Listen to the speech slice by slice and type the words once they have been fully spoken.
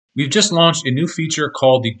We've just launched a new feature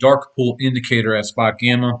called the Dark Pool Indicator at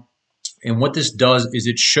SpotGamma. And what this does is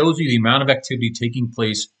it shows you the amount of activity taking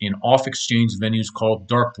place in off-exchange venues called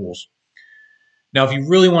dark pools. Now, if you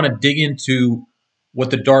really want to dig into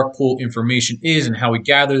what the dark pool information is and how we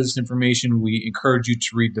gather this information, we encourage you to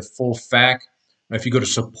read the full FAQ. If you go to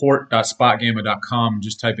support.spotgamma.com and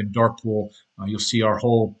just type in dark pool, you'll see our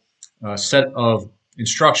whole set of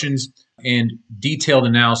instructions and detailed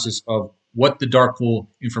analysis of what the dark pool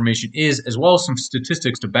information is, as well as some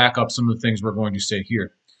statistics to back up some of the things we're going to say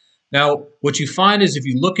here. Now, what you find is if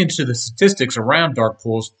you look into the statistics around dark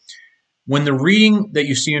pools, when the reading that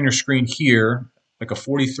you see on your screen here, like a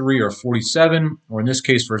 43 or a 47, or in this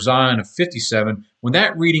case for Zion, a 57, when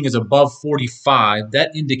that reading is above 45,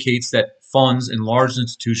 that indicates that funds and large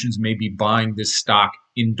institutions may be buying this stock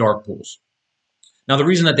in dark pools. Now, the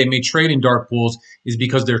reason that they may trade in dark pools is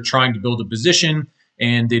because they're trying to build a position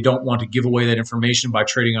and they don't want to give away that information by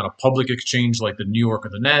trading on a public exchange like the New York or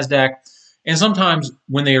the NASDAQ. And sometimes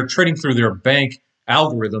when they are trading through their bank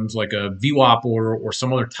algorithms like a VWAP order or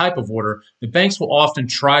some other type of order, the banks will often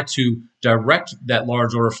try to direct that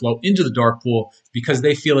large order flow into the dark pool because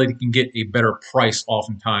they feel like they can get a better price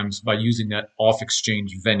oftentimes by using that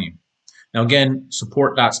off-exchange venue. Now again,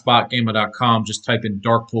 support.spotgamma.com, just type in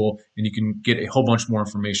dark pool and you can get a whole bunch more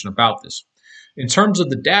information about this. In terms of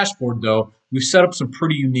the dashboard though, we've set up some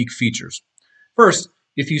pretty unique features. First,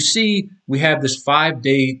 if you see, we have this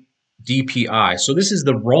 5-day DPI. So this is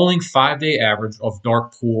the rolling 5-day average of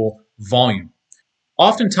dark pool volume.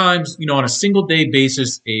 Oftentimes, on a single day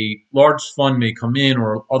basis, a large fund may come in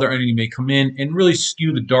or other entity may come in and really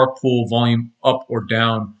skew the dark pool volume up or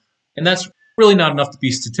down. And that's really not enough to be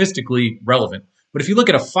statistically relevant. But if you look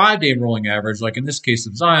at a 5-day rolling average, like in this case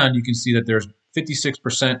of Zion, you can see that there's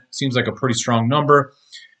 56%, seems like a pretty strong number.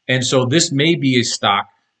 And so this may be a stock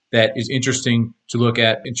that is interesting to look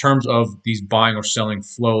at in terms of these buying or selling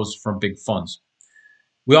flows from big funds.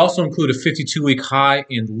 We also include a 52-week high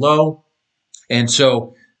and low. And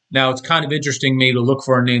so now it's kind of interesting maybe to look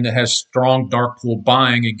for a name that has strong dark pool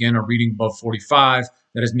buying, again, a reading above 45,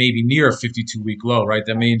 that is maybe near a 52-week low, right?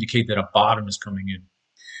 That may indicate that a bottom is coming in.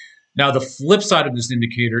 Now, the flip side of this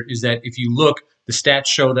indicator is that if you look, the stats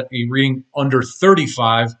show that a reading under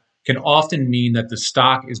 35 can often mean that the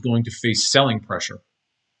stock is going to face selling pressure.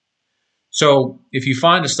 So if you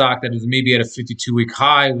find a stock that is maybe at a 52-week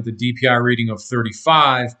high with a DPI rating of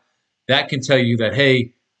 35, that can tell you that,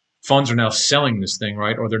 hey, funds are now selling this thing,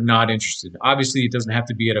 right? Or they're not interested. Obviously, it doesn't have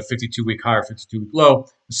to be at a 52-week high or 52-week low.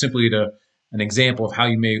 It's simply an example of how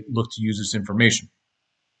you may look to use this information.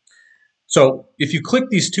 So if you click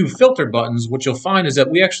these two filter buttons, what you'll find is that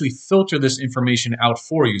we actually filter this information out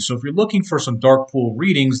for you. So if you're looking for some dark pool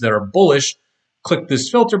readings that are bullish, click this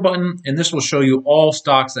filter button, and this will show you all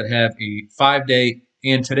stocks that have a 5-day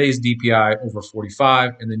and today's DPI over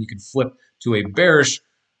 45, and then you can flip to a bearish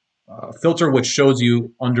filter, which shows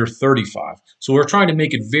you under 35. So we're trying to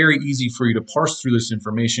make it very easy for you to parse through this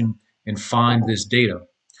information and find this data.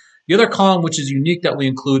 The other column, which is unique that we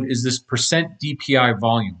include, is this percent DPI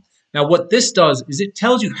volume. Now, what this does is it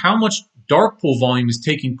tells you how much dark pool volume is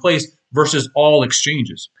taking place versus all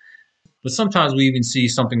exchanges. But sometimes we even see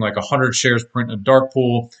something like 100 shares print in a dark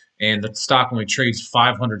pool, and the stock only trades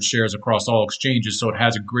 500 shares across all exchanges, so it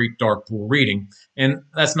has a great dark pool reading. And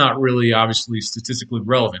that's not really, obviously, statistically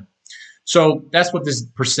relevant. So that's what this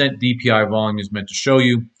percent DPI volume is meant to show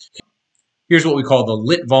you. Here's what we call the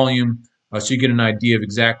lit volume, so you get an idea of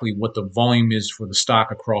exactly what the volume is for the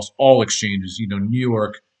stock across all exchanges, New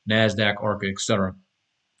York, NASDAQ, ARCA, etc.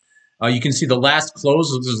 You can see the last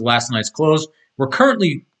close. So this is last night's close. We're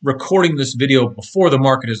currently recording this video before the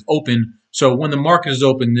market is open. So when the market is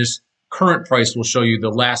open, this current price will show you the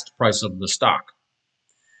last price of the stock.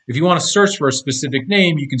 If you want to search for a specific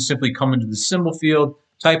name, you can simply come into the symbol field,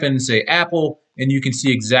 type in, say, Apple, and you can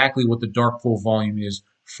see exactly what the dark pool volume is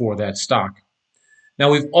for that stock. Now,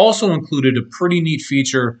 we've also included a pretty neat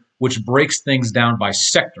feature which breaks things down by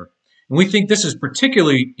sector. And we think this is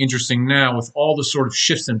particularly interesting now with all the sort of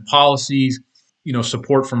shifts in policies,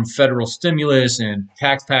 support from federal stimulus and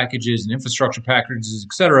tax packages and infrastructure packages,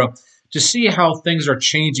 et cetera, to see how things are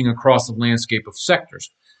changing across the landscape of sectors.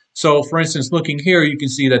 So, for instance, looking here, you can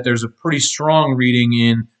see that there's a pretty strong reading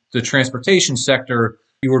in the transportation sector.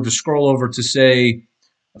 If you were to scroll over to, say,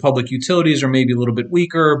 public utilities are maybe a little bit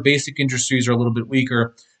weaker, basic industries are a little bit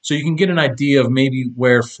weaker. So you can get an idea of maybe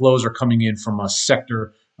where flows are coming in from a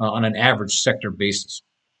sector on an average sector basis.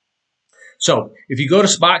 So if you go to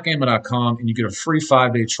spotgamma.com and you get a free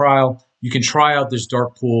 5-day trial, you can try out this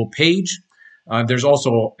dark pool page. There's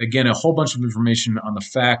also, again, a whole bunch of information on the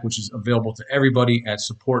FAQ, which is available to everybody at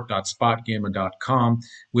support.spotgamma.com.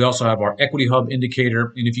 We also have our Equity Hub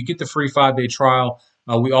indicator. And if you get the free 5-day trial,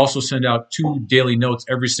 we also send out 2 daily notes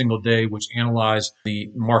every single day, which analyze the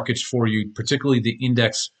markets for you, particularly the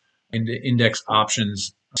index and the index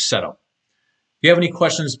options setup. If you have any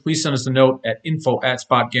questions, please send us a note at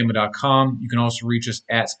info@spotgamma.com. You can also reach us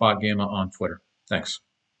at SpotGamma on Twitter. Thanks.